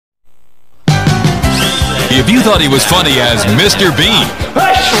If you thought he was funny as Mr. Bean.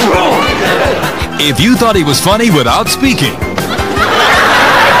 If you thought he was funny without speaking.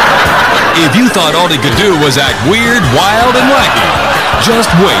 If you thought all he could do was act weird, wild, and wacky. Just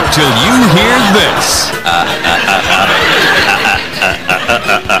wait till you hear this.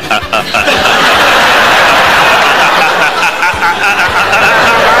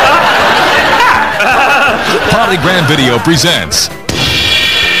 Polygram Video presents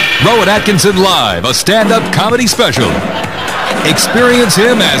Rowan Atkinson Live, a stand-up comedy special. Experience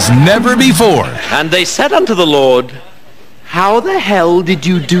him as never before. And they said unto the Lord, how the hell did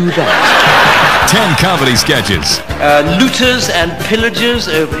you do that? 10 comedy sketches. Looters and pillagers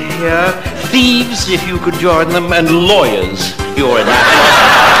over here, thieves if you could join them, and lawyers. You're in that.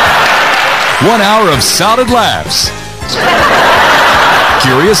 1 hour of solid laughs.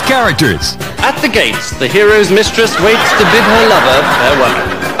 Curious characters. At the gates, the hero's mistress waits to bid her lover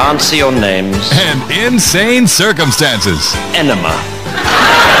farewell. Can't see your names. And insane circumstances. Enema.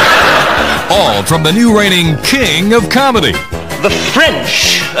 All from the new reigning king of comedy. The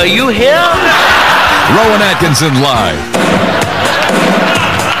French, are you here? Rowan Atkinson Live.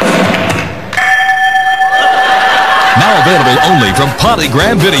 Now available only from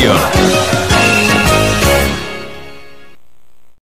Polygram Video.